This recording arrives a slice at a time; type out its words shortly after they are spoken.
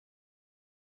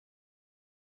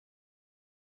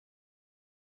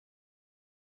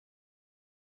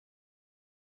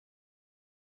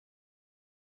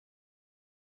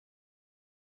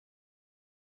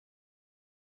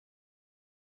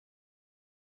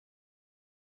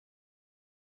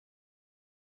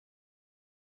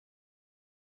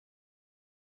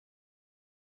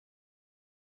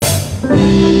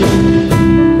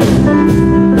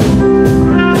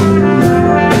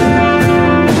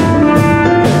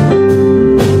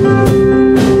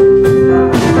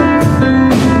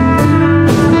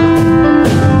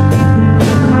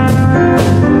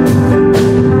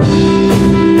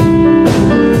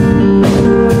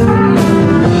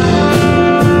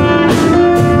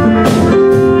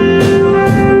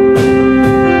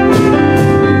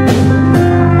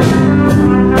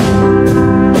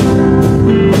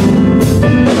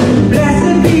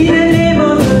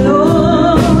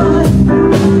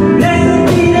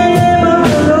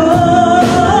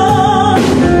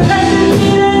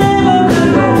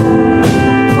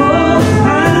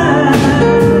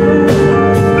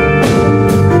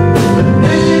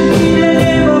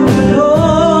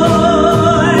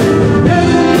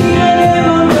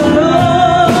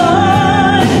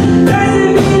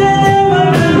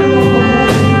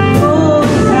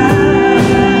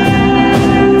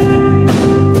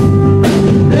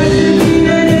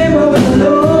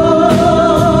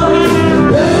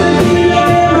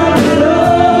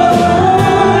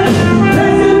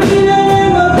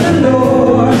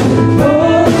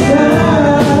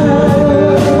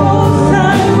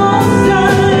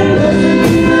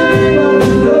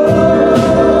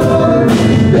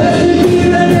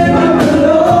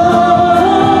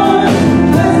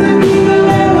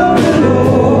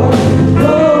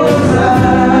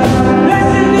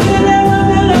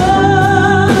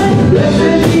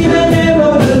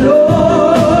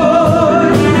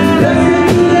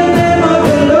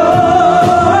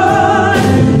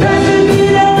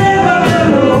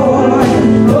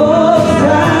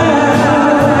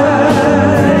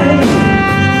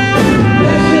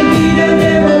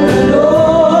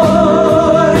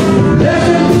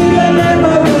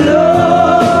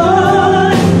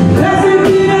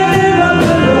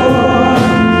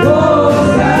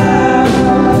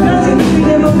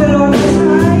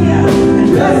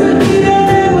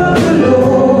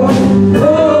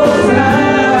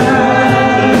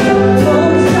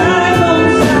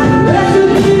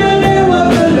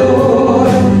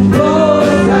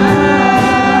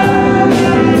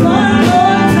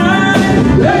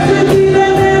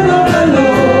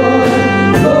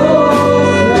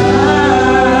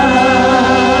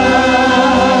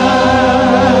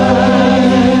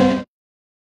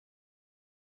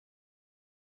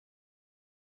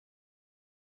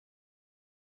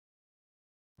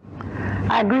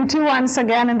I greet you once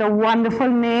again in the wonderful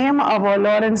name of our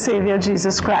Lord and Savior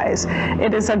Jesus Christ.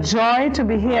 It is a joy to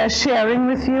be here sharing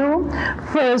with you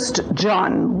 1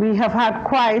 John. We have had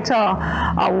quite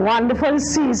a wonderful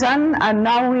season, and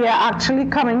now we are actually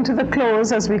coming to the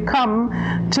close as we come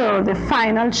to the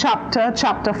final chapter,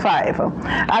 chapter 5.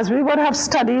 As we would have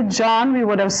studied John, we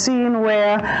would have seen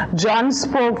where John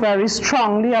spoke very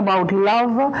strongly about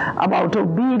love, about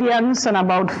obedience, and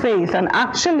about faith. And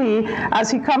actually, as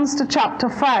he comes to chapter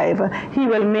 5, he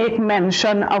will make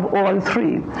mention of all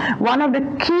three. One of the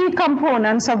key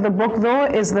components of the book, though,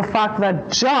 is the fact that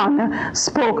John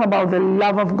spoke about the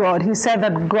love of God. He said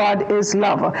that God is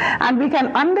love. And we can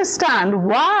understand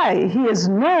why he is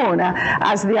known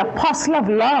as the apostle of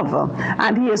love.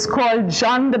 And he is called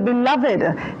John the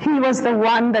Beloved. He was the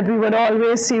one that we would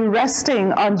always see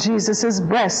resting on Jesus's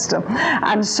breast.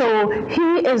 And so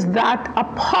he is that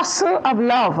apostle of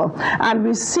love. And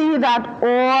we see that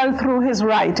all through his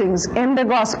writings. In the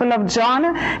Gospel of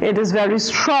John, it is very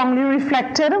strongly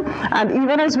reflected. And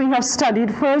even as we have studied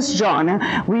 1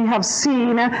 John, we have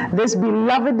seen this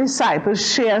beloved disciple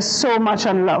share so much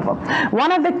on love.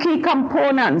 One of the key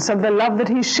components of the love that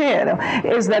he shared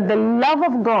is that the love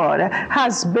of God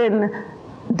has been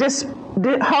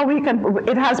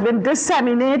it has been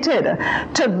disseminated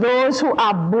to those who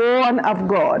are born of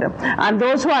God. And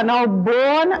those who are now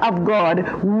born of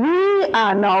God, we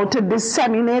are now to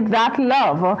disseminate that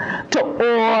love to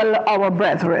all our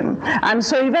brethren. And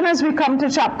so even as we come to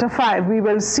chapter 5, we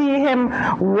will see him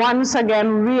once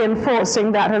again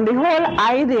reinforcing that. And the whole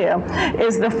idea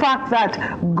is the fact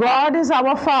that God is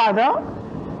our Father,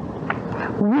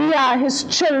 we are his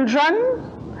children,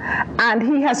 and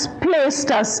he has placed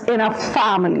us in a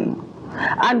family.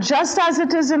 And just as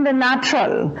it is in the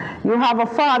natural, you have a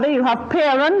father, you have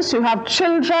parents, you have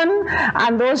children,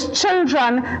 and those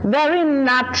children very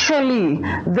naturally,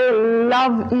 they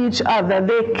love each other,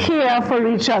 they care for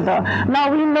each other.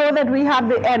 Now we know that we have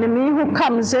the enemy who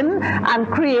comes in and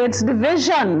creates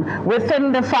division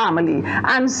within the family.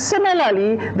 And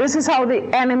similarly, this is how the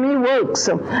enemy works.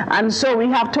 And so we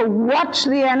have to watch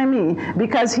the enemy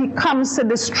because he comes to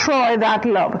destroy that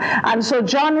love. And so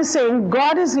John is saying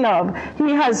God is love.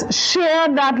 he has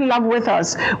shared that love with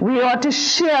us, we ought to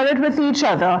share it with each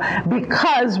other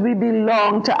because we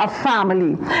belong to a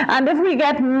family. And if we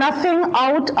get nothing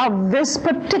out of this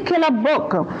particular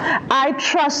book, I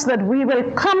trust that we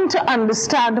will come to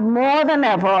understand more than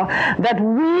ever that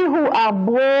we who are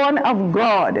born of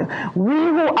God, we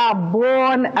who are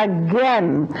born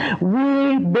again,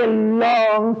 we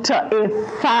belong to a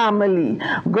family.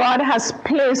 God has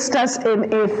placed us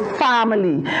in a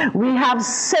family. We have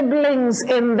siblings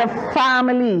in the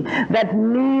family that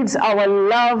needs our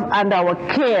love and our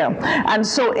care. And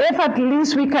so if at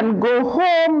least we can go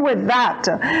home with that,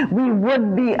 we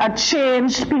would be a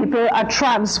changed people, a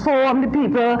transformed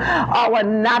people. Our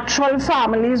natural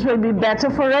families will be better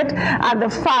for it, and the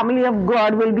family of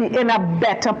God will be in a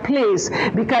better place,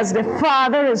 because the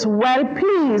Father is well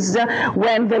pleased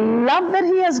when the love that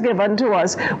he has given to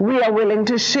us, we are willing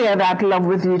to share that love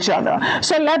with each other.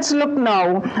 So let's look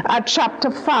now at chapter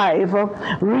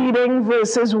 5, reading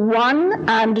verses 1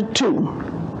 and 2.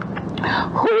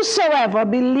 Whosoever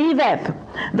believeth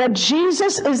that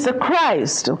Jesus is the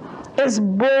Christ is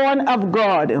born of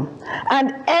God,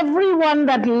 and everyone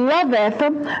that loveth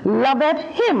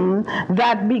him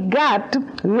that begat,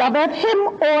 loveth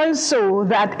him also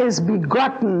that is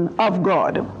begotten of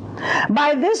God.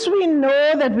 By this we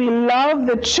know that we love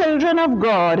the children of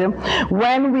God,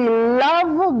 when we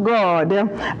love God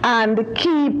and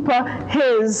keep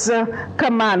his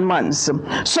commandments.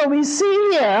 So we see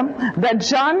here that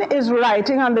John is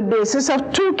writing on the basis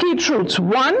of two key truths.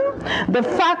 One, the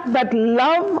fact that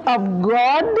love of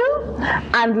God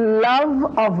and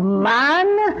love of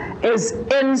man is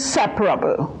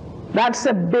inseparable. That's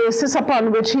the basis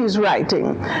upon which he's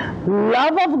writing.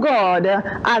 Love of God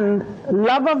and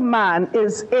love of man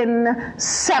is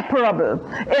inseparable.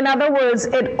 In other words,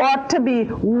 it ought to be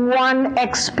one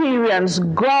experience.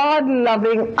 God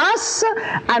loving us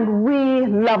and we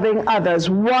loving others.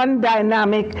 One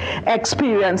dynamic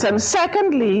experience. And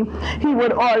secondly, he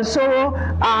would also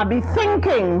be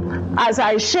thinking, as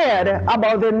I shared,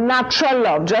 about the natural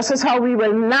love. Just as how we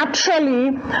will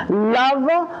naturally love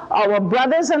our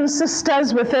brothers and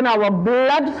sisters within our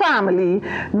blood family,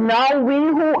 now we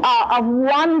who are of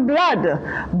one blood,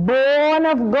 born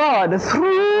of God,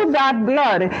 through that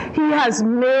blood, he has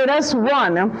made us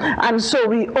one, and so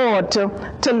we ought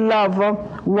to love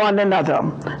one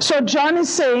another. So John is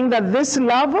saying that this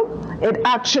love, it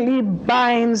actually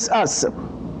binds us.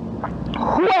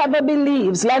 Whoever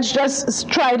believes, let's just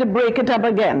try to break it up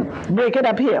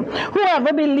here.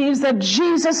 Whoever believes that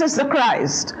Jesus is the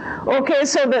Christ. Okay,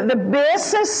 so the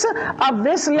basis of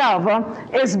this love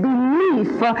is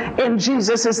belief in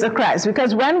Jesus is the Christ.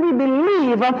 Because when we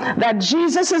believe that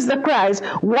Jesus is the Christ,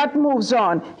 what moves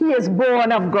on? He is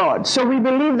born of God. So we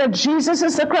believe that Jesus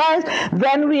is the Christ,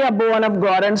 then we are born of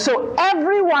God. And so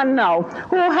everyone now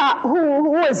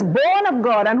who is born of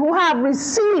God and who have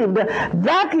received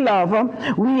that love,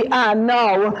 we are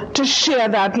now to share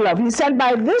that love. He said,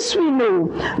 by this we know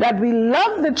that we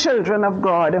love the children of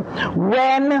God,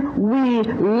 when we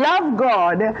love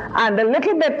God and a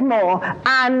little bit more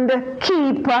and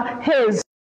keep his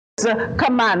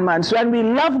commandments. When we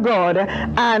love God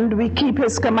and we keep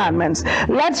his commandments.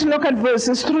 Let's look at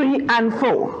verses 3 and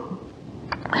 4.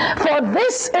 For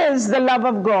this is the love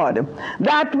of God,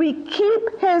 that we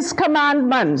keep his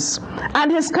commandments, and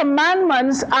his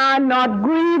commandments are not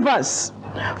grievous.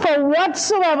 For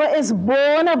whatsoever is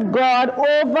born of God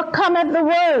overcometh the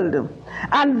world.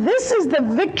 And this is the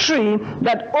victory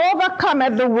that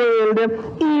overcometh the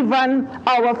world, even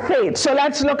our faith. So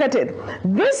let's look at it.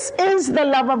 This is the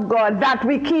love of God, that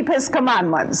we keep his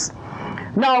commandments.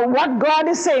 Now, what God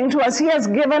is saying to us, he has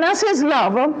given us his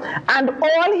love, and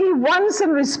all he wants in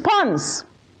response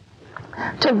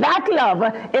to that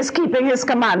love is keeping his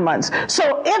commandments.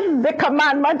 So if the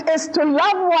commandment is to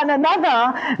love one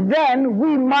another, then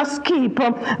we must keep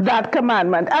that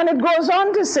commandment. And it goes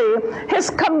on to say, his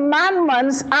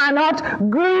commandments are not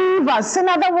grievous. In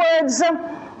other words,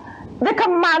 the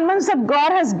commandments that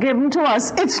God has given to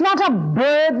us, it's not a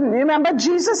burden. Remember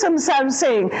Jesus himself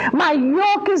saying, my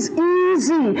yoke is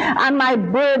easy and my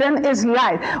burden is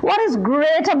light. What is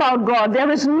great about God, there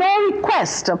is no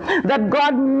request that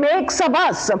God makes of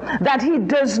us that he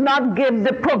does not give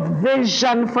the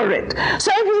provision for it.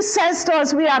 So if he says to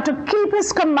us we are to keep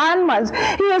his commandments,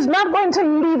 he is not going to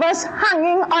leave us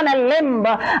hanging on a limb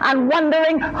and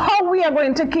wondering how we are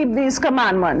going to keep these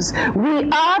commandments.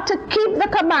 We are to keep the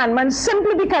commandments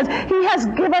simply because he has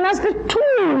given us the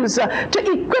use to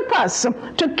equip us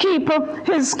to keep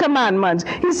his commandments.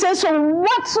 He says, so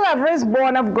whatsoever is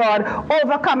born of God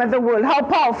overcometh the world. How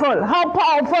powerful, how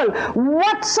powerful.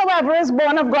 Whatsoever is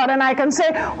born of God. And I can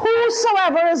say,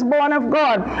 whosoever is born of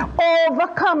God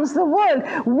overcomes the world.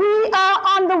 We are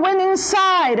on the winning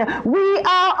side. We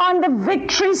are on the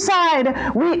victory side.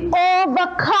 We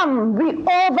overcome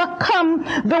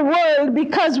the world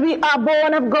because we are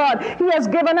born of God. He has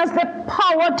given us the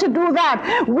power to do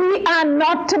that. We are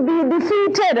not to be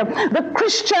defeated. The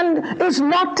Christian is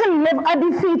not to live a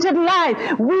defeated life.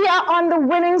 We are on the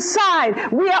winning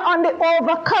side. We are on the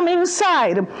overcoming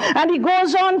side. And he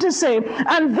goes on to say,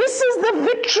 and this is the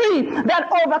victory that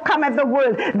overcometh the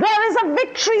world. There is a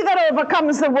victory that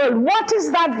overcomes the world. What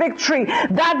is that victory?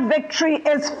 That victory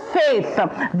is faith.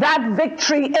 That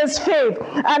victory is faith.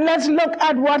 And let's look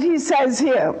at what he says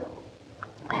here.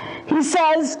 He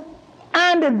says,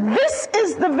 and this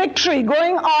is the victory,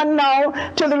 going on now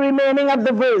to the remaining of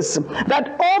the verse,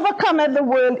 that overcometh the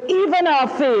world, even our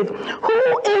faith.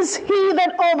 Who is he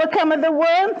that overcometh the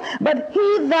world? But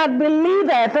he that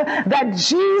believeth that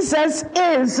Jesus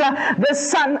is the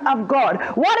Son of God.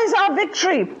 What is our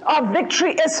victory? Our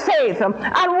victory is faith. And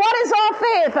what is our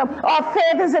faith? Our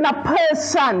faith is in a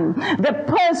person, the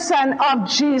person of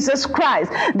Jesus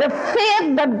Christ. The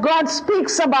faith that God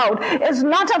speaks about is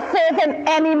not a faith in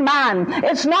any man.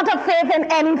 It's not a faith in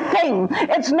anything.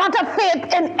 It's not a faith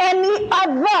in any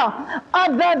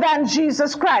other than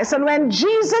Jesus Christ. And when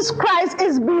Jesus Christ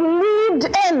is believed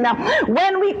in,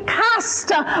 when we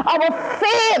cast our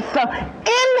faith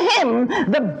in him,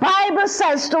 the Bible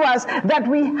says to us that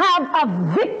we have a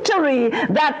victory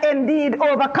that indeed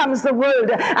overcomes the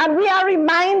world. And we are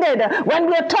reminded when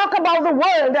we talk about the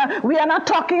world, we are not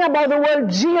talking about the world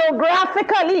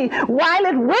geographically, while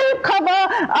it will cover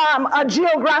a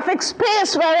geographic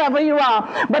space wherever you are.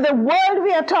 But the world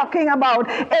we are talking about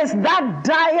is that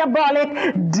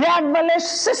diabolic, devilish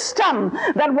system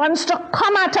that wants to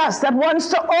come at us, that wants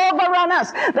to overrun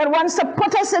us, that wants to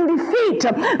put us in defeat.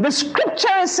 The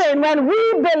scripture is saying when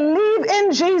we believe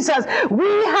in Jesus,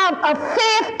 we have a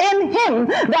faith in him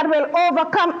that will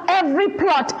overcome every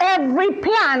plot, every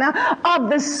plan of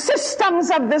the systems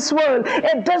of this world.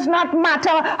 It does not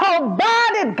matter how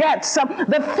bad it gets.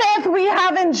 The faith we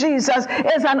have in Jesus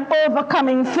is an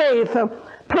overcoming faith.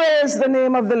 Praise the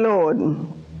name of the Lord.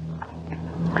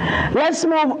 Let's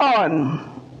move on.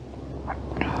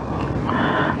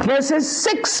 Verses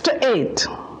 6 to 8.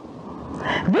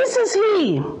 This is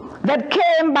he that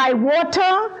came by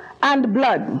water and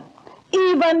blood,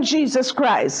 even Jesus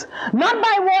Christ. Not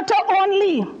by water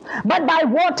only, but by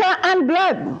water and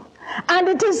blood. And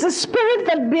it is the Spirit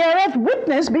that beareth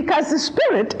witness, because the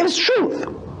Spirit is truth.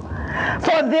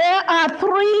 For there are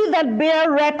three that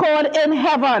bear record in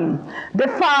heaven, the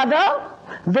Father,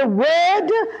 the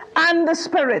Word, and the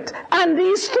Spirit. And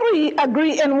these three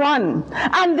agree in one.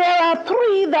 And there are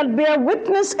three that bear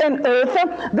witness in earth,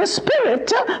 the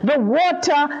Spirit, the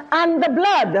water, and the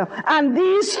blood. And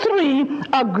these three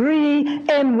agree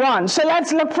in one. So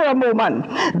let's look for a moment.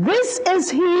 This is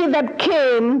he that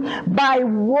came by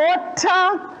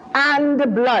water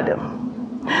and blood.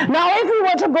 Now, if we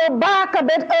were to go back a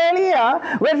bit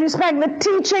earlier with respect to the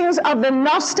teachings of the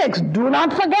Gnostics, do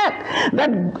not forget that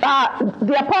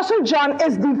the Apostle John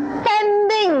is defending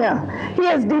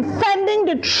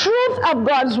the truth of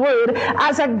God's word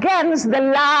as against the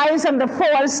lies and the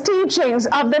false teachings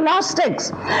of the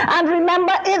Gnostics. And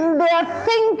remember, in their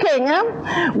thinking,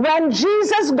 when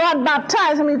Jesus got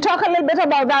baptized, and we'll talk a little bit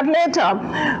about that later,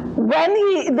 when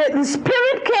the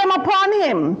Spirit came upon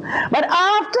him, but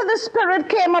after the Spirit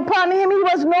came upon him, he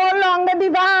was no longer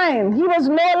divine. He was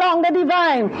no longer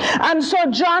divine. And so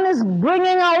John is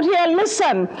bringing out here,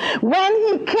 listen, when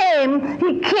he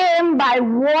came by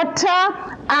water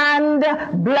and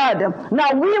blood.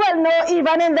 Now we will know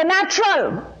even in the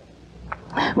natural,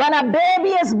 when a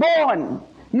baby is born,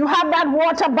 you have that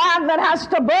water bag that has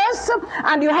to burst,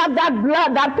 and you have that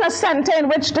blood, that placenta in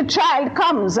which the child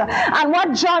comes. And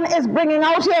what John is bringing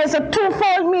out here is a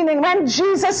twofold meaning. When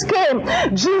Jesus came,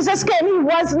 he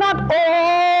was not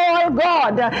all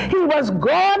God. He was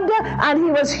God and he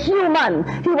was human.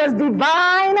 He was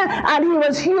divine and he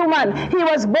was human. He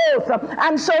was both.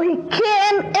 And so he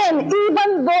came in,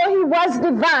 even though he was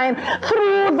divine,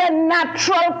 through the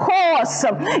natural course.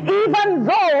 Even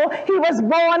though he was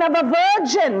born of a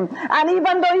virgin, virgin. And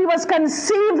even though he was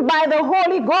conceived by the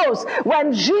Holy Ghost,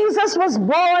 when Jesus was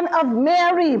born of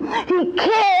Mary, he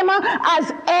came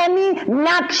as any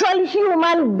natural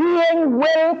human being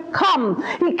will come.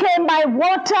 He came by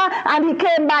water and he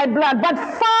came by blood. But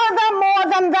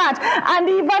furthermore than that, and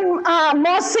even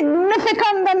more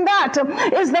significant than that,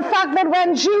 is the fact that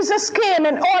when Jesus came,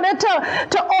 in order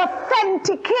to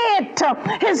authenticate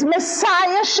his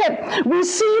messiahship, we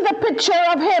see the picture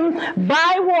of him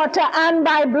by water and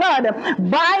by blood.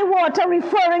 By water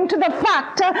referring to the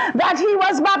fact that he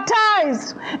was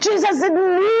baptized. Jesus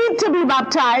didn't need to be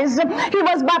baptized. He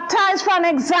was baptized for an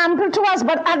example to us,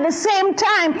 but at the same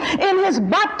time, in his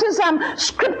baptism,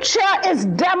 Scripture is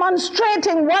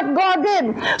demonstrating what God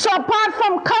did. So apart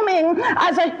from coming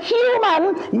as a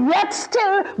human, yet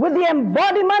still with the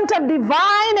embodiment of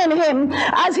divine in him,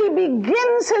 as he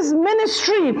begins his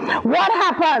ministry, what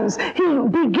happens? He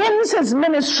begins his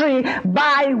ministry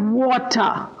by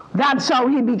water. That's how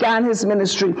he began his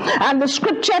ministry. And the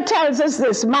scripture tells us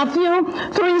this, Matthew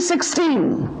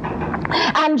 3:16.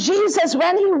 And Jesus,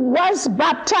 when he was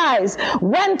baptized,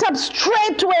 went up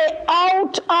straightway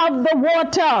out of the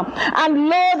water, and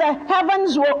lo, the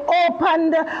heavens were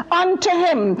opened unto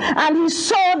him, and he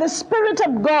saw the Spirit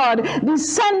of God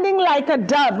descending like a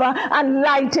dove and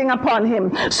lighting upon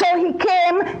him. So he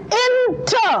came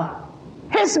into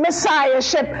his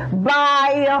messiahship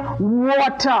by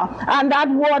water, and that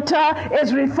water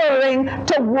is referring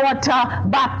to water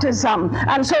baptism.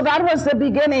 And so that was the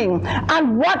beginning.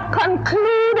 And what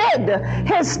concluded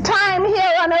his time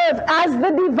here on earth as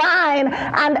the divine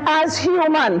and as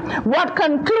human, what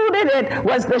concluded it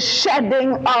was the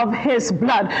shedding of his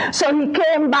blood. So he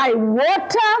came by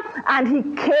water and he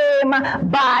came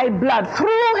by blood.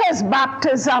 Through his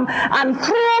baptism and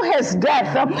through his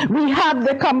death, we have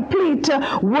the complete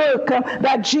work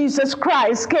that Jesus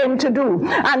Christ came to do.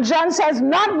 And John says,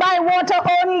 not by water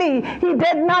only. He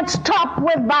did not stop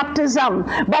with baptism,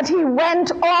 but he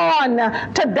went on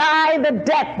to die the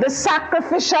death, the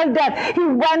sacrificial death. He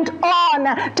went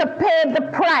on to pay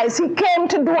the price. He came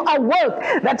to do a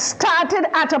work that started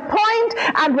at a point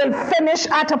and will finish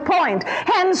at a point.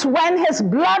 Hence, when his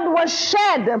blood was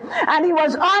shed and he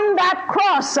was on that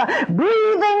cross,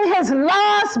 breathing his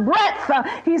last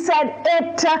breath, he said,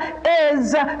 it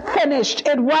is finished.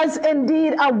 It was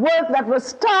indeed a work that was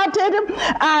started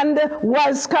and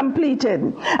was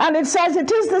completed. And it says,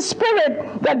 it is the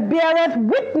Spirit that beareth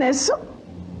witness,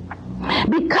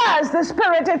 because the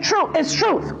Spirit is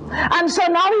truth. And so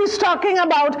now he's talking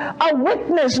about a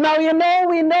witness. Now,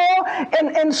 we know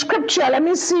in Scripture, let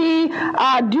me see,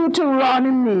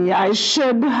 Deuteronomy. I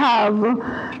should have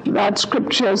that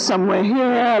Scripture somewhere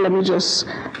here. Let me just,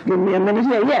 give me a minute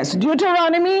here. Yes,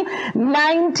 Deuteronomy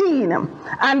 19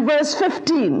 and verse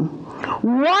 15.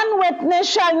 One witness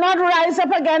shall not rise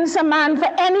up against a man for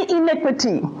any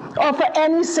iniquity or for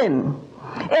any sin.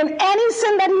 In any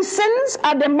sin that he sins,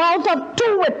 at the mouth of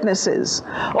 2 witnesses,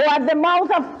 or at the mouth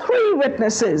of 3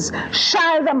 witnesses,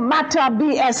 shall the matter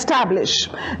be established.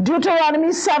 Deuteronomy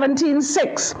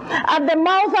 17:6. At the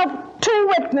mouth of 2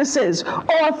 witnesses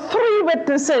or 3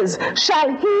 witnesses shall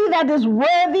he that is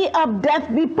worthy of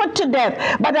death be put to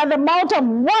death, but at the mouth of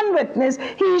 1 witness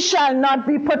he shall not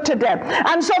be put to death.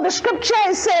 And so the scripture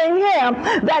is saying here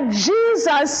that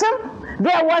Jesus,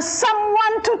 there was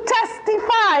someone to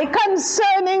testify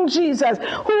concerning Jesus.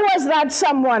 Who was that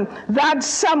someone? That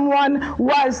someone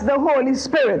was the Holy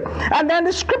Spirit. And then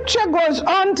the scripture goes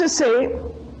on to say,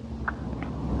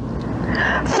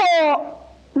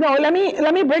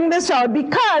 let me bring this out,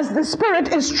 because the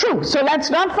Spirit is truth. So let's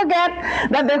not forget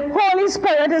that the Holy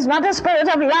Spirit is not a spirit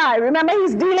of lie. Remember,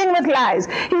 he's dealing with lies.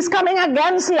 He's coming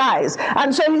against lies.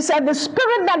 And so he said the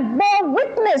Spirit that bore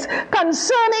witness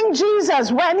concerning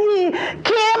Jesus when he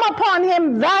came upon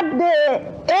him that day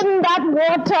in that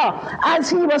water, as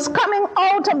he was coming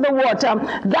out of the water,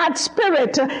 that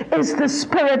Spirit is the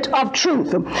Spirit of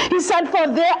truth. He said, for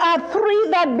there are 3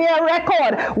 that bear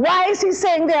record. Why is he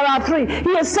saying there are 3?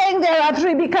 He is saying there are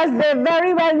 3 because they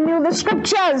very well knew the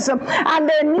scriptures, and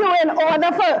they knew in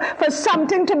order for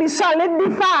something to be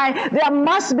solidified, there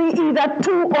must be either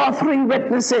 2 or 3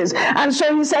 witnesses. And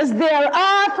so he says there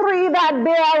are 3 that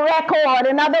bear record.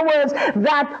 In other words,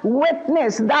 that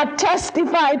witness, that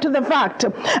testify to the fact.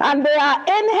 And they are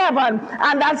in heaven,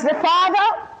 and that's the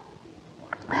Father,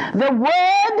 The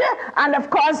Word, and of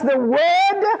course the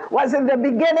Word was in the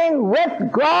beginning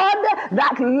with God,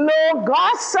 that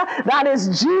Logos, that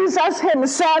is Jesus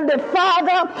himself, the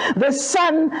Father, the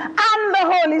Son, and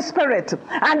the Holy Spirit.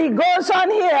 And he goes on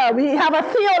here, we have a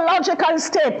theological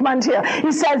statement here.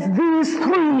 He says these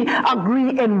three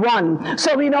agree in one.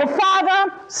 So we know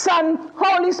Father, Son,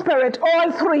 Holy Spirit,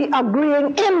 all three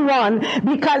agreeing in one,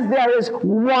 because there is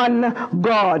one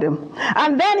God.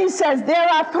 And then he says there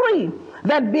are three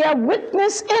that bear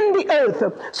witness in the earth.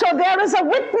 So there is a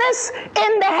witness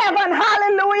in the heaven.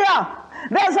 Hallelujah.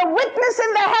 There's a witness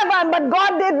in the heaven, but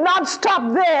God did not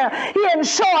stop there. He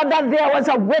ensured that there was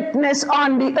a witness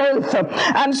on the earth.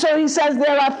 And so he says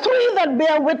there are three that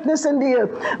bear witness in the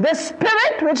earth. The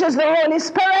Spirit, which is the Holy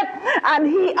Spirit, and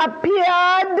he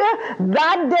appeared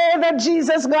that day that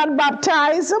Jesus got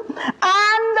baptized,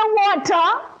 and the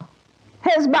water,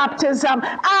 his baptism,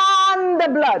 and the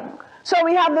blood. So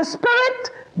we have the Spirit,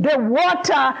 the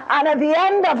water, and at the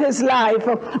end of his life,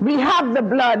 we have the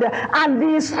blood, and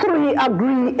these three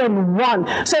agree in one.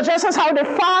 So just as how the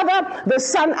Father, the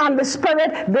Son, and the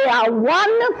Spirit, they are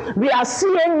one, we are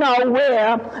seeing now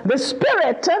where the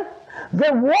Spirit,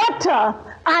 the water,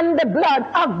 and the blood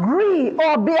agree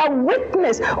or bear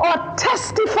witness or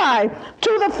testify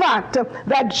to the fact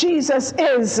that Jesus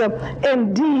is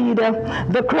indeed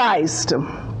the Christ.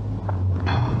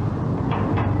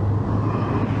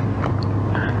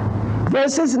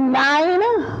 Verses 9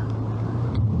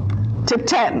 to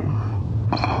 10.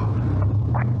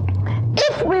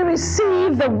 If we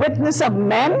receive the witness of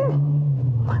men,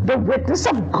 the witness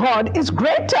of God is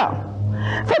greater.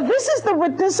 For this is the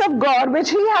witness of God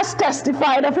which he has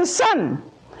testified of his Son.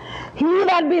 He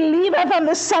that believeth on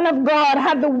the Son of God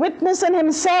had the witness in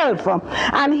himself,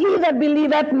 and he that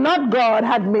believeth not God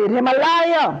had made him a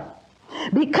liar,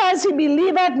 because he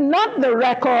believeth not the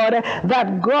record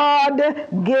that God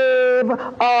gave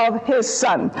of his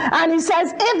Son. And he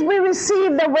says, if we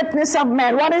receive the witness of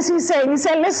men, what is he saying? He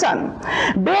said, listen,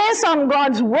 based on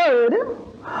God's word,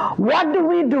 what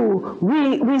do?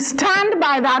 We stand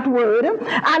by that word,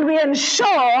 and we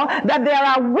ensure that there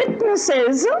are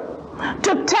witnesses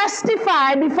to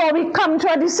testify before we come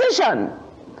to a decision.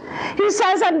 He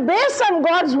says, and based on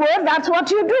God's word, that's what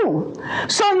you do.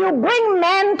 So you bring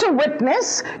men to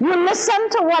witness, you listen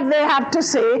to what they have to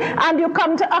say, and you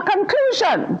come to a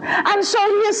conclusion. And so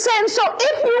he is saying, so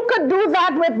if you could do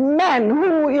that with men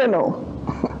who,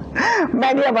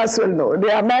 many of us will know.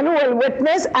 There are men who will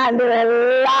witness and they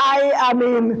will lie,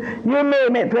 you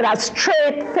name it, with a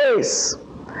straight face.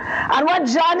 And what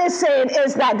John is saying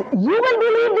is that you will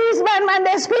believe these men when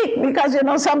they speak,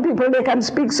 because some people, they can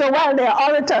speak so well, they are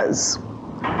orators.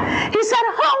 He said,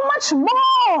 how much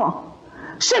more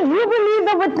should you believe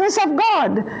the witness of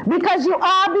God? Because you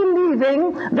are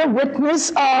believing the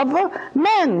witness of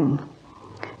men.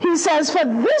 He says, for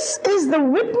this is the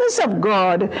witness of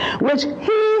God, which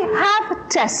he hath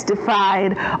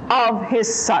testified of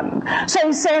his Son. So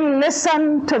he's saying,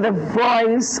 listen to the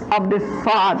voice of the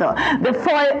Father.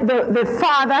 The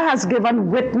Father has given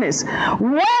witness.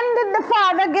 When did the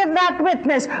Father give that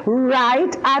witness?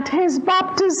 Right at his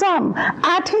baptism.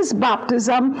 At his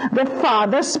baptism, the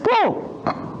Father spoke.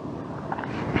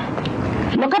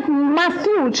 Look at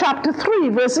Matthew chapter 3,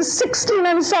 verses 16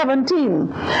 and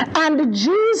 17. And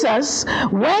Jesus,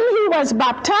 when he was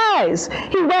baptized,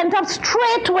 he went up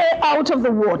straightway out of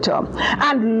the water.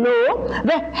 And lo,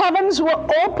 the heavens were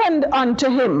opened unto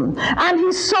him. And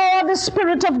he saw the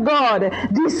Spirit of God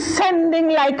descending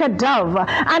like a dove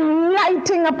and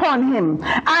lighting upon him.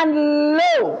 And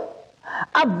lo,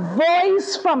 a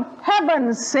voice from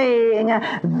heaven saying,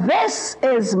 this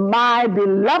is my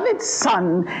beloved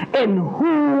Son, in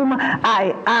whom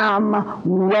I am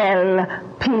well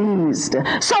pleased.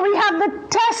 So we have the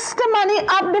testimony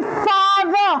of the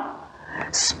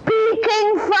Father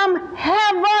speaking from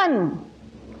heaven.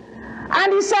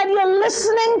 And he said, you're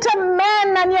listening to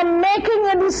men and you're making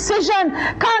a decision.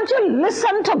 Can't you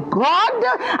listen to God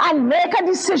and make a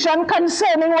decision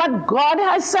concerning what God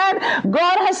has said?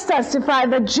 God has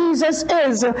testified that Jesus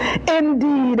is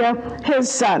indeed his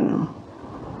Son.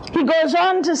 He goes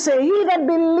on to say, he that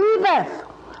believeth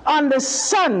on the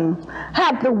Son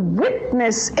hath the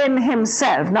witness in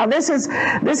himself. Now this is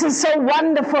so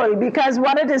wonderful, because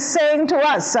what it is saying to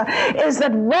us is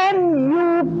that when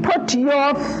you you put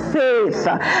your faith.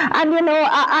 And you know,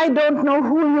 I don't know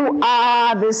who you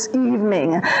are this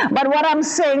evening, but what I'm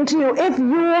saying to you, if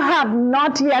you have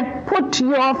not yet put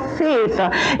your faith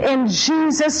in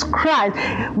Jesus Christ,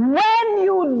 when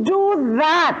you do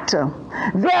that,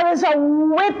 there is a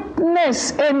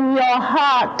witness in your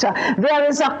heart. There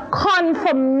is a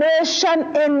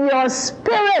confirmation in your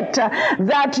spirit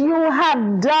that you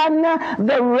have done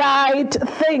the right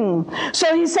thing.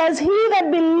 So he says, he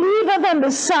that believeth in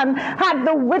the Son hath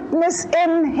the witness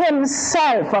in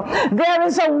himself. There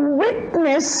is a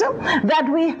witness that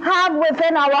we have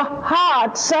within our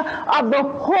hearts of the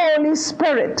Holy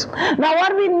Spirit. Now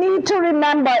what we need to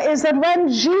remember is that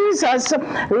when Jesus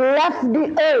left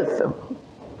the earth,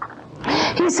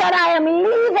 he said, I am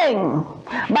leaving,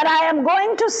 but I am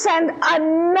going to send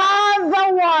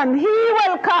another one. He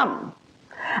will come,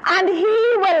 and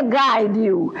he will guide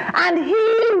you, and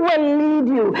he will lead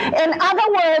you. In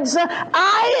other words,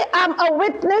 I am a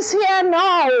witness here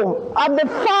now of the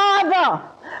Father.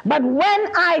 But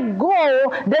when I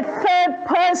go, the third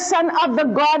person of the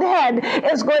Godhead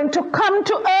is going to come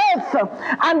to earth.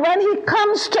 And when he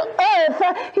comes to earth,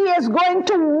 he is going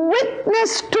to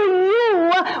witness to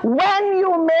you when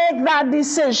you make that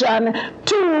decision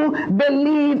to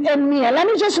believe in me. And let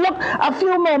me just look a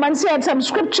few moments here at some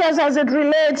scriptures as it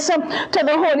relates to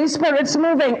the Holy Spirit's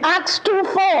moving. Acts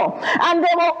 2:4. And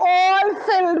they were all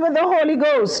filled with the Holy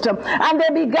Ghost, and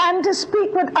they began to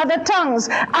speak with other tongues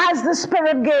as the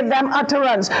Spirit gave them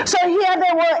utterance. So here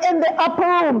they were in the upper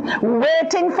room,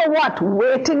 waiting for what?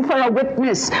 Waiting for a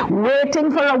witness.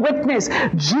 Waiting for a witness.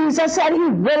 Jesus said he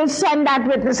will send that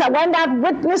witness. And when that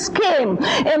witness came,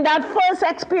 in that first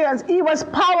experience, he was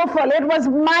powerful. It was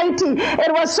mighty.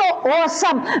 It was so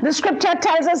awesome. The scripture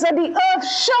tells us that the earth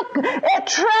shook. It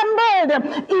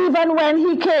trembled even when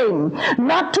he came.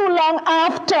 Not too long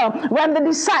after, when the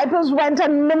disciples went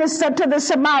and ministered to the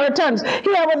Samaritans,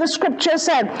 hear what the scripture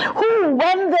said, who,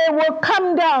 when they were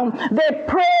come down, they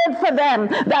prayed for them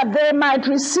that they might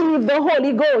receive the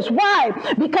Holy Ghost. Why?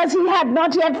 Because he had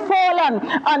not yet fallen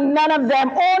on none of them,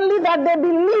 only that they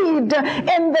believed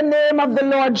in the name of the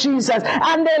Lord Jesus.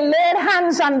 And they laid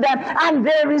hands on them, and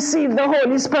they received the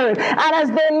Holy Spirit. And as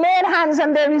they laid hands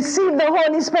and they received the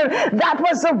Holy Spirit, that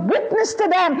was a witness to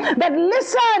them that,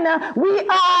 listen, we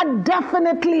are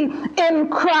definitely in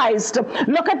Christ.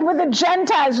 Look at with the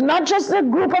Gentiles, not just the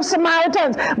group of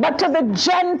Samaritans, but to the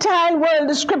Gentile world.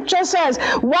 The scripture says,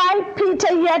 while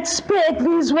Peter yet spake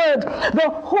these words,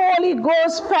 the Holy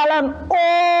Ghost fell on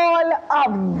all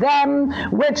of them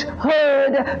which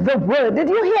heard the word. Did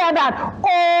you hear that?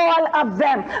 All of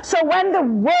them. So when the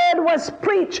word was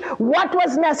preached, what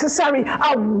was necessary?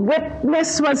 A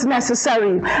witness was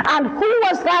necessary. And who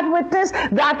was that witness?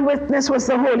 That witness was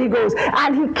the Holy Ghost.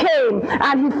 And he came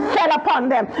and he fell upon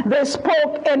them. They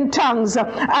spoke in tongues,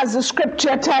 as the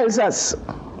scripture tells us.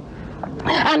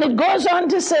 And it goes on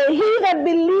to say, he that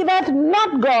believeth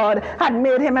not God had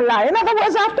made him a liar. In other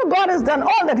words, after God has done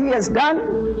all that he has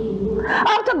done,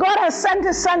 after God has sent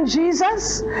his son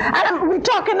Jesus, and we're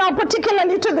talking now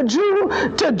particularly to the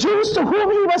Jews to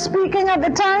whom he was speaking at the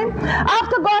time.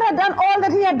 After God had done all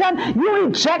that he had done, you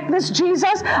reject this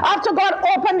Jesus. After God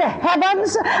opened the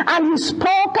heavens and he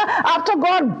spoke, after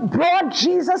God brought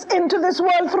Jesus into this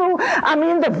world through,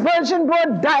 the virgin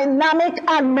birth, dynamic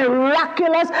and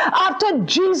miraculous. After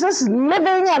Jesus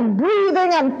living and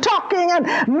breathing and talking and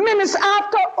ministering,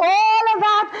 after all of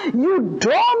that, you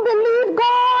don't believe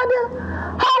God?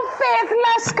 How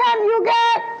faithless can you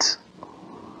get?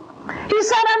 He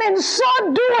said, and in so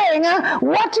doing,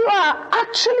 what you are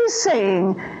actually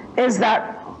saying is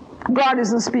that God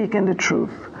isn't speaking the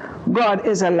truth. God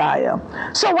is a liar.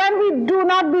 So when we do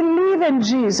not believe in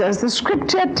Jesus, the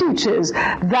scripture teaches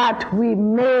that we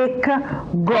make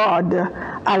God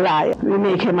a liar. We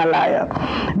make him a liar.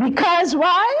 Because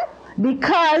why?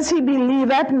 Because he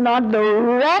believeth not the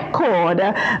record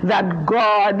that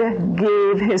God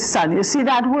gave his son. You see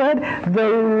that word? The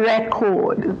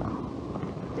record.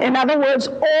 In other words,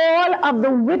 all of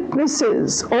the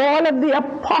witnesses, all of the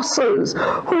apostles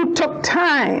who took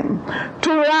time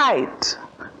to write,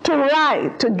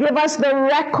 to give us the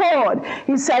record.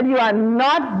 He said, you are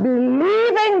not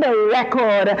believing the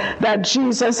record that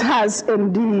Jesus has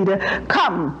indeed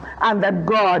come and that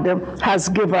God has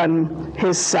given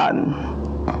his son.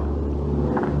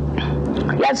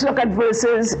 Let's look at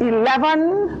verses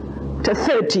 11 to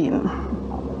 13.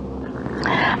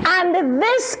 And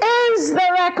this is the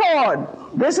record.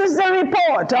 This is the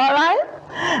report, all right?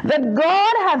 That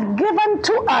God hath given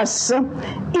to us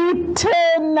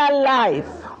eternal life.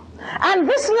 And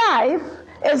this life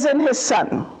is in his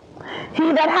Son.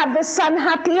 He that hath the Son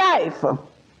hath life.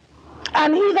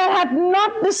 And he that hath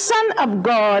not the Son of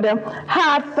God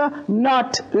hath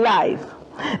not life.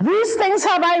 These things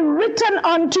have I written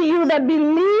unto you that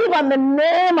believe on the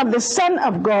name of the Son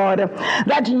of God,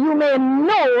 that you may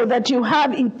know that you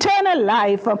have eternal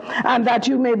life, and that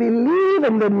you may believe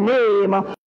in the name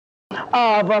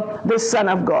of the Son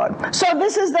of God. So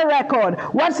this is the record.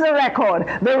 What's the record?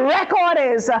 The record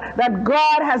is that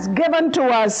God has given to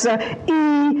us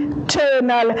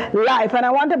eternal life. And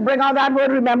I want to bring out that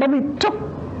word. Remember, we took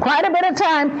quite a bit of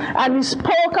time and we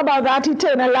spoke about that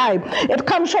eternal life. It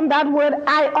comes from that word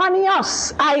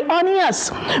aionios,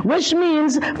 which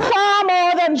means far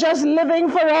more than just living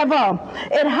forever.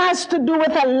 It has to do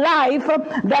with a life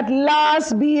that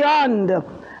lasts beyond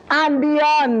and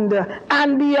beyond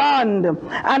and beyond.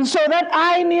 And so that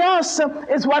aionios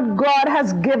is what God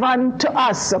has given to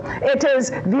us. It is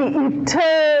the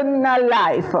eternal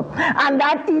life. And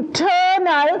that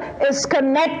eternal is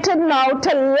connected now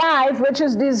to life, which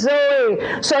is the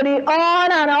Zoe. So the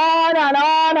on and on and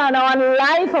on and on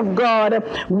life of God,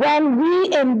 when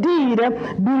we indeed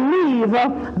believe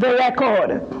the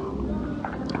record.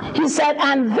 He said,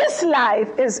 and this life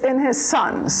is in his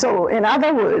Son. So in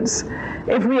other words,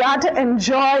 if we are to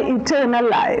enjoy eternal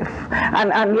life,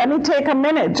 and let me take a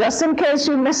minute, just in case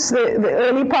you missed the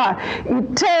early part,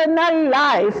 eternal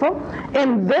life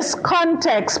in this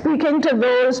context, speaking to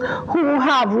those who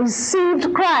have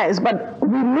received Christ, but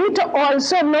we need to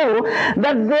also know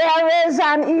that there is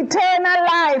an eternal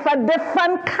life, a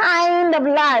different kind of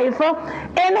life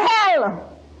in hell.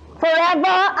 Forever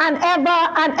and ever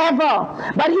and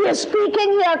ever. But he is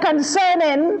speaking here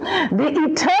concerning the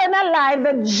eternal life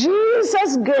that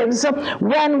Jesus gives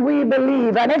when we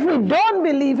believe. And if we don't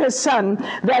believe his Son,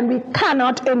 then we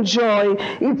cannot enjoy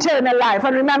eternal life.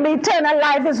 And remember, eternal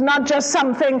life is not just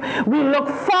something we look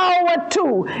forward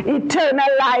to. Eternal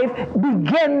life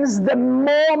begins the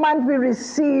moment we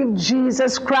receive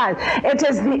Jesus Christ. It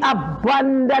is the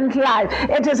abundant life.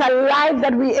 It is a life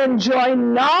that we enjoy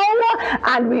now,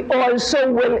 and we also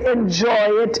will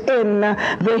enjoy it in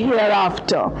the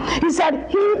hereafter. He said,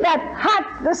 he that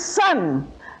hath the Son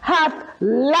hath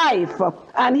life,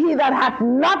 and he that hath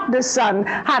not the Son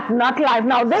hath not life.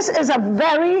 Now this is a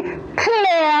very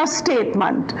clear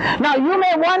statement. Now you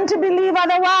may want to believe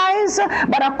otherwise,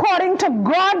 but according to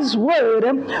God's word,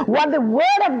 what the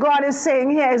word of God is saying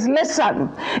here is, listen,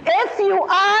 if you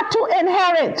are to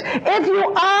inherit, if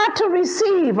you are to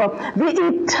receive the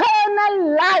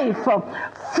eternal life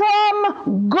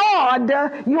from God,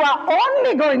 you are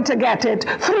only going to get it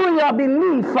through your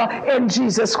belief in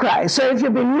Jesus Christ. So if you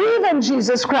believe in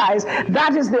Jesus Christ,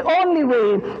 that is the only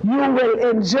way you will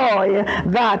enjoy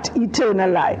that eternal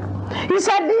life. He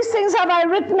said, these things have I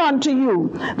written unto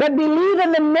you that believe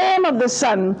in the name of the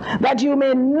Son, that you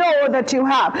may know that you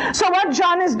have. So what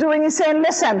John is doing is saying,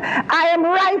 listen, I am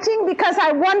writing because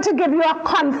I want to give you a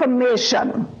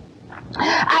confirmation.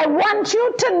 I want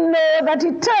you to know that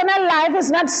eternal life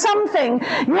is not something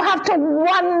you have to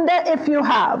wonder if you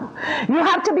have. You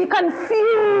have to be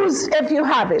confused if you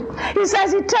have it. He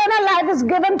says eternal life is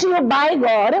given to you by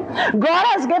God. God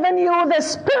has given you the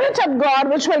Spirit of God,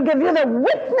 which will give you the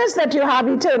witness that you have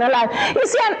eternal life. You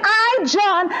see, and I,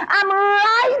 John, am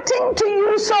writing to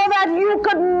you so that you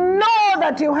could know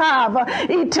that you have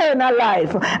eternal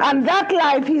life. And that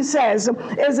life, he says,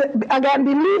 is again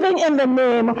believing in the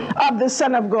name of the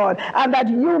Son of God, and that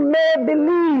you may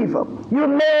believe. You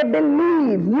may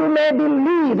believe. You may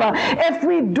believe. If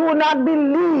we do not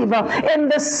believe in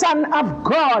the Son of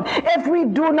God, if we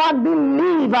do not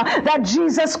believe that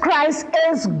Jesus Christ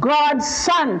is God's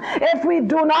Son, if we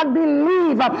do not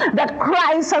believe that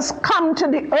Christ has come to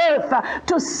the earth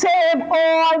to save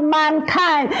all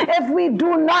mankind, if we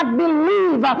do not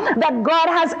believe that God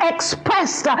has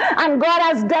expressed and God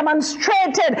has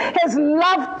demonstrated his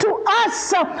love to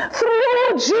us through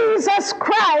Jesus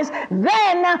Christ,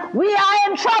 then we are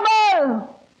in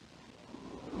trouble.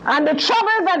 And the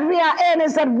trouble that we are in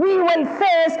is that we will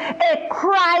face a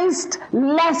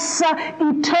Christ-less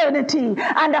eternity.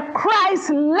 And a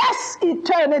Christ-less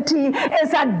eternity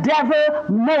is a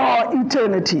devil-more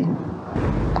eternity.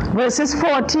 Verses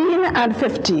 14 and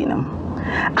 15.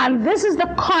 And this is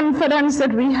the confidence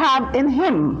that we have in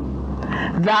him,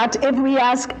 that if we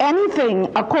ask anything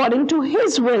according to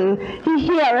his will, he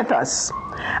heareth us.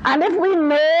 And if we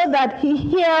know that he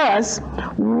hears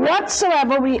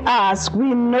whatsoever we ask,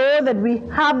 we know that we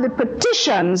have the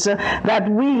petitions that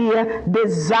we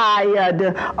desired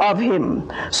of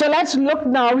him. So let's look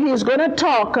now. He is going to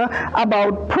talk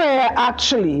about prayer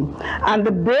actually. And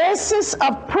the basis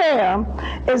of prayer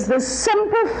is the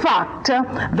simple fact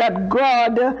that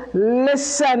God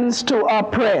listens to our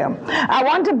prayer. I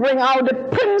want to bring out the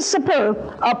principle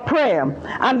of prayer.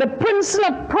 And the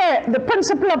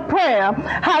principle of prayer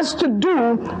has to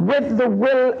do with the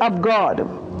will of God.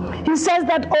 He says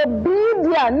that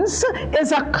obedience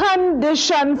is a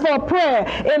condition for prayer.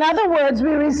 In other words,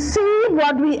 we receive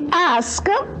what we ask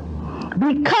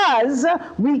because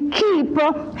we keep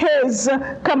his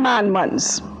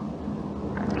commandments.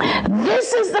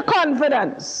 This is the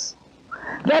confidence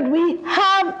that we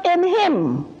have in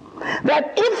him,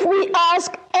 that if we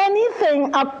ask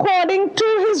anything according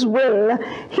to his will,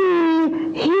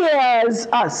 he hears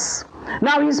us.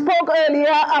 Now, he spoke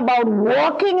earlier about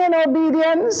walking in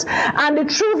obedience, and the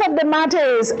truth of the matter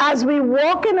is, as we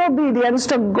walk in obedience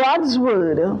to God's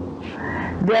word,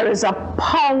 there is a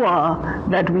power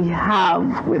that we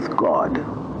have with God.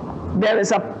 There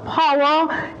is a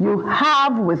power you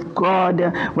have with God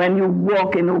when you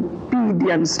walk in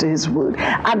obedience to his word.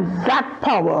 And that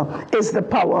power is the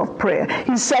power of prayer.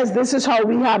 He says this is how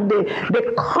we have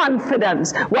the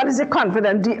confidence. What is the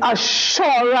confidence? The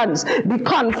assurance, the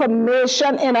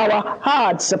confirmation in our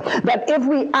hearts that if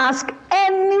we ask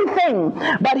anything,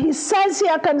 but he says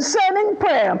here concerning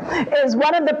prayer, is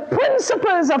one of the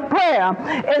principles of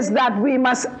prayer is that we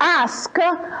must ask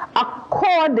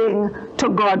according to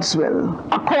God's will.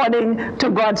 According to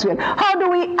God's will. How do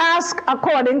we ask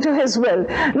according to his will?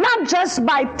 Not just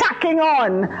by tacking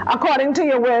on according to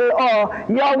your will or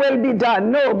your will be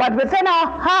done. No, but within our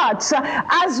hearts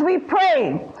as we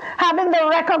pray, having the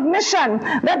recognition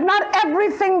that not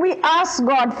everything we ask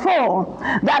God for,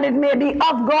 that it may be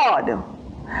of God.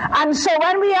 And so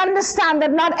when we understand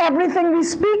that not everything we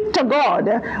speak to God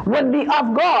will be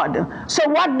of God, so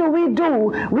what do?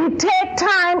 We take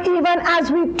time even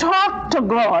as we talk to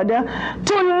God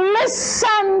to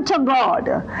listen to God.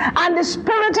 And the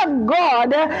Spirit of God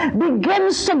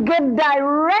begins to give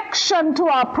direction to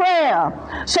our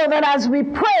prayer, so that as we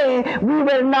pray, we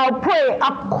will now pray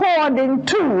according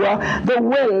to the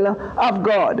will of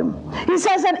God. He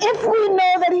says that if we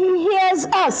know that he hears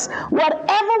us,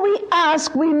 whatever we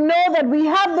ask, we know that we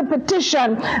have the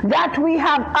petition that we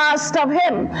have asked of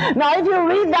him. Now, if you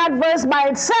read that verse by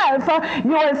itself,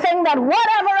 you will think that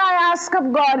whatever I ask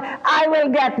of God, I will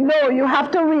get. No, you have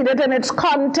to read it in its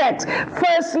context.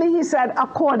 Firstly, he said,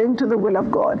 according to the will of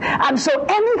God. And so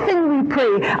anything we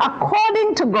pray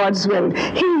according to God's will,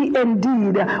 he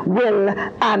indeed will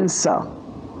answer.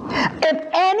 If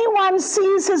anyone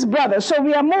sees his brother, so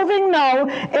we are moving now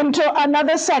into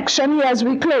another section here as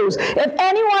we close. If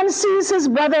anyone sees his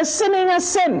brother sinning a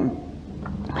sin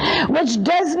which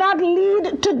does not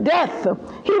lead to death,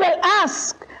 he will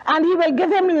ask, and he will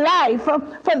give him life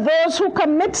for those who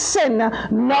commit sin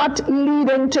not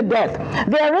leading to death.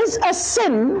 There is a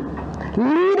sin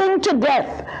leading to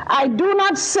death. I do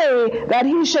not say that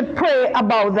he should pray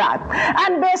about that.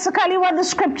 And basically what the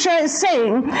scripture is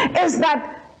saying is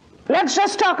that let's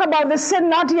just talk about the sin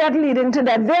not yet leading to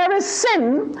death. There is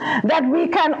sin that we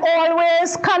can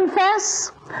always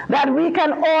confess, that we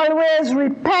can always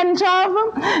repent of.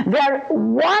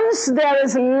 Once there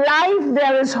is life,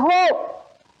 there is hope.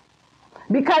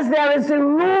 Because there is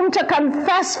room to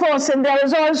confess for sin. There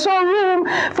is also room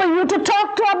for you to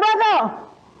talk to a brother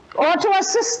or to a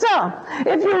sister,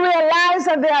 if you realize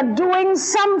that they are doing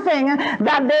something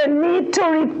that they need to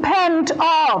repent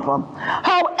of.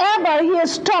 However, he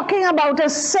is talking about a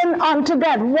sin unto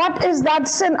death. What is that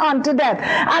sin unto death?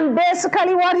 And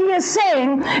basically what he is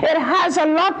saying, it has a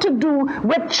lot to do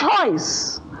with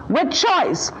choice. With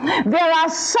choice. There are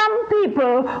some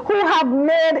people who have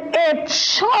made a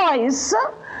choice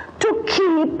to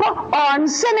keep on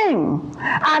sinning,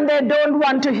 and they don't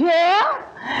want to hear.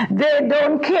 They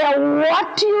don't care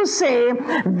what you say.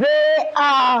 They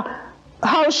are,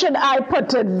 how should I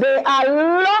put it? They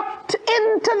are locked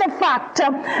into the fact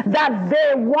that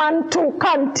they want to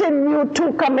continue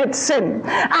to commit sin.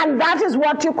 And that is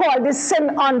what you call the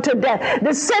sin unto death.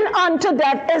 The sin unto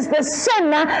death is the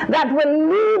sin that will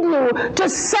lead you to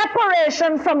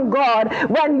separation from God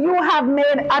when you have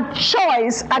made a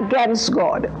choice against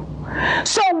God.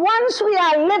 So once we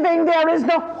are living, there is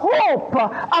the hope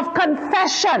of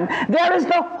confession. There is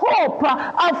the hope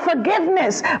of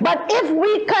forgiveness. But if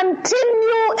we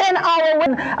continue in our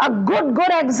way, a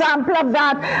good example of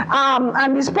that,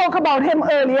 and we spoke about him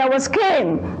earlier, was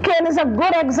Cain. Cain is a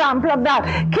good example of that.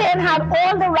 Cain had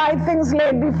all the right things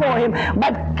laid before him,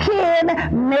 but Cain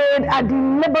made a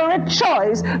deliberate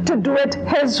choice to do it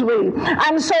his way.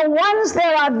 And so once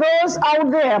there are those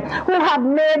out there who have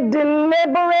made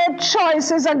deliberate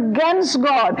choices against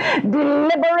God,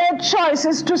 deliberate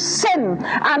choices to sin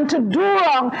and to do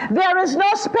wrong, there is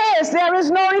no space, there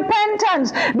is no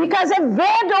repentance, because if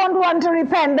they don't want to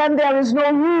repent, then there is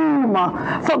no room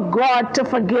for God to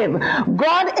forgive.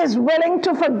 God is willing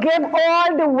to forgive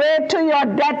all the way to your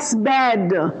death's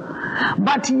bed,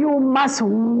 but you must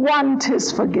want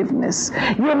his forgiveness.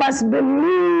 You must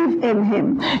believe in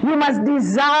him. You must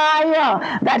desire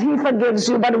that he forgives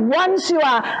you. But once you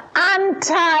are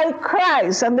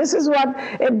anti-Christ, and this is what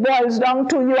it boils down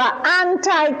to, you are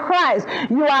anti-Christ,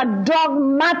 you are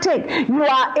dogmatic, you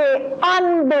are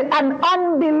an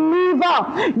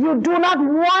unbeliever, you do not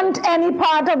want any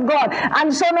part of God,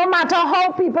 and so no matter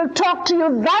how people talk to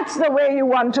you, that's the way you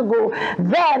want to go,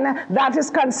 then that is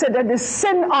considered a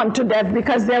sin unto death,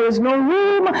 because there is no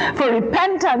room for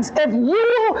repentance if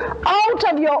you,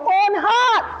 out of your own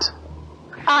heart,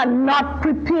 are not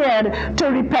prepared to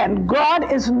repent.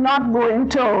 God is not going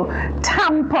to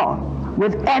tamper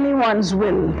with anyone's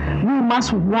will. We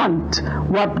must want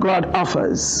what God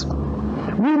offers.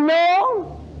 We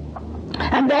know,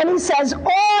 and then he says,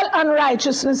 all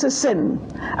unrighteousness is sin,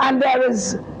 and there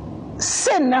is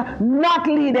sin not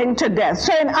leading to death.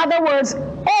 So in other words,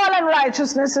 all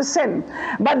unrighteousness is sin.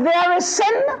 But there is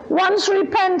sin, once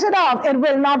repented of, it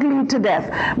will not lead to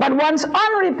death. But once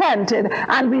unrepented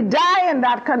and we die in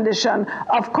that condition,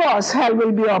 of course, hell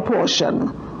will be our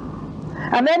portion.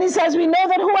 And then he says, we know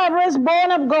that whoever is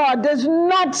born of God does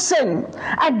not sin.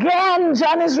 Again,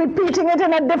 John is repeating it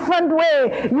in a different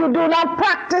way. You do not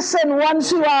practice sin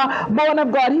once you are born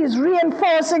of God. He's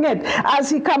reinforcing it as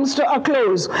he comes to a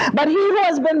close. But he who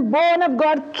has been born of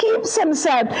God keeps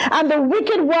himself, and the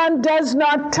wicked one does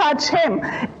not touch him.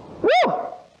 Woo!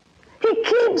 He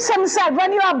keeps himself.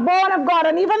 When you are born of God,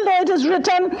 and even though it is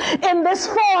written in this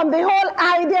form, the whole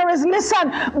idea is,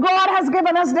 listen, God has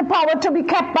given us the power to be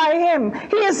kept by him.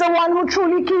 He is the one who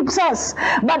truly keeps us.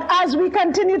 But as we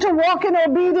continue to walk in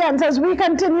obedience, as we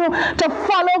continue to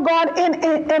follow God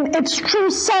in its true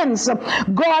sense,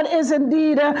 God is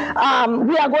indeed,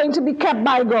 we are going to be kept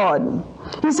by God.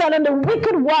 He said, and the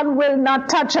wicked one will not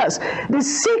touch us. The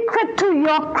secret to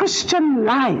your Christian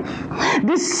life,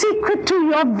 the secret to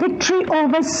your victory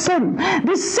over sin,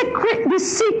 the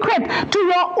secret to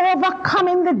your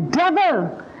overcoming the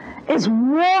devil is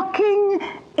walking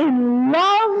in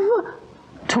love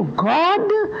to God,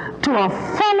 to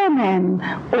our fellow men,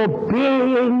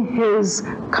 obeying his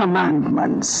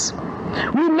commandments.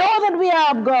 We know that we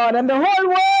are of God, and the whole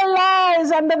world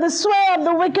lies under the sway of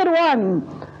the wicked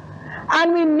one.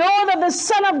 And we know that the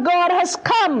Son of God has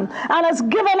come and has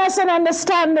given us an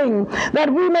understanding that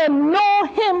we may know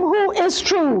him who is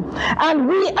true. And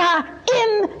we are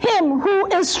in him who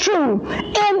is true,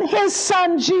 in his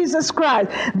Son Jesus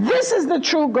Christ. This is the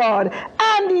true God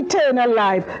and eternal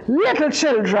life. Little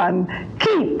children,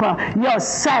 keep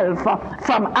yourself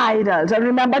from idols. And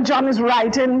remember, John is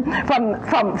writing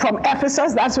from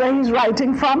Ephesus. That's where he's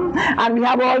writing from. And we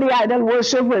have all the idol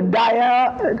worship with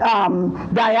Diana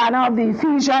of the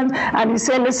Ephesians, and he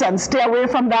said, listen, stay away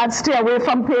from that, stay away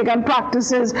from pagan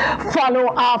practices,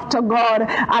 follow after God,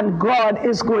 and God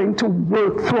is going to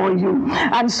work for you.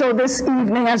 And so this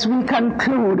evening, as we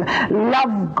conclude,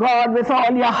 love God with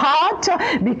all your heart,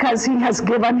 because he has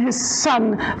given his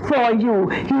Son for you.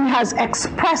 He has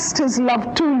expressed his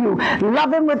love to you.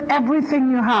 Love him with everything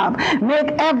you have.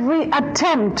 Make every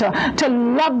attempt to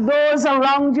love those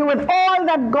around you with all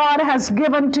that God has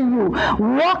given to you.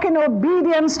 Walk in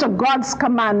obedience to God's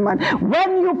commandment.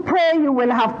 When you pray, you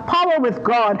will have power with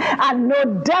God, and no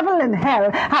devil in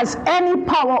hell has any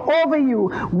power over you.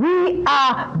 We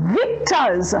are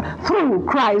victors through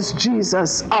Christ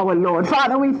Jesus our Lord.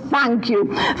 Father, we thank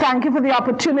you. Thank you for the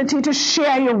opportunity to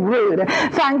share your word.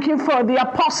 Thank you for the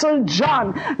Apostle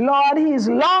John. Lord, he's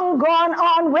long gone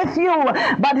on with you,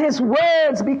 but his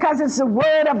words, because it's the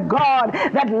word of God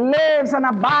that lives and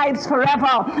abides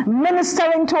forever,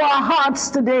 ministering to our hearts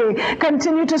today.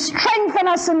 Continue to strengthen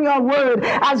us in your word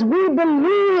as we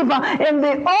believe in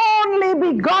the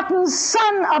only begotten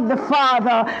Son of the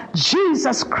Father,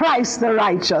 Jesus Christ the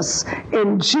righteous.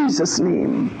 In Jesus'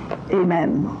 name,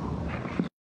 amen.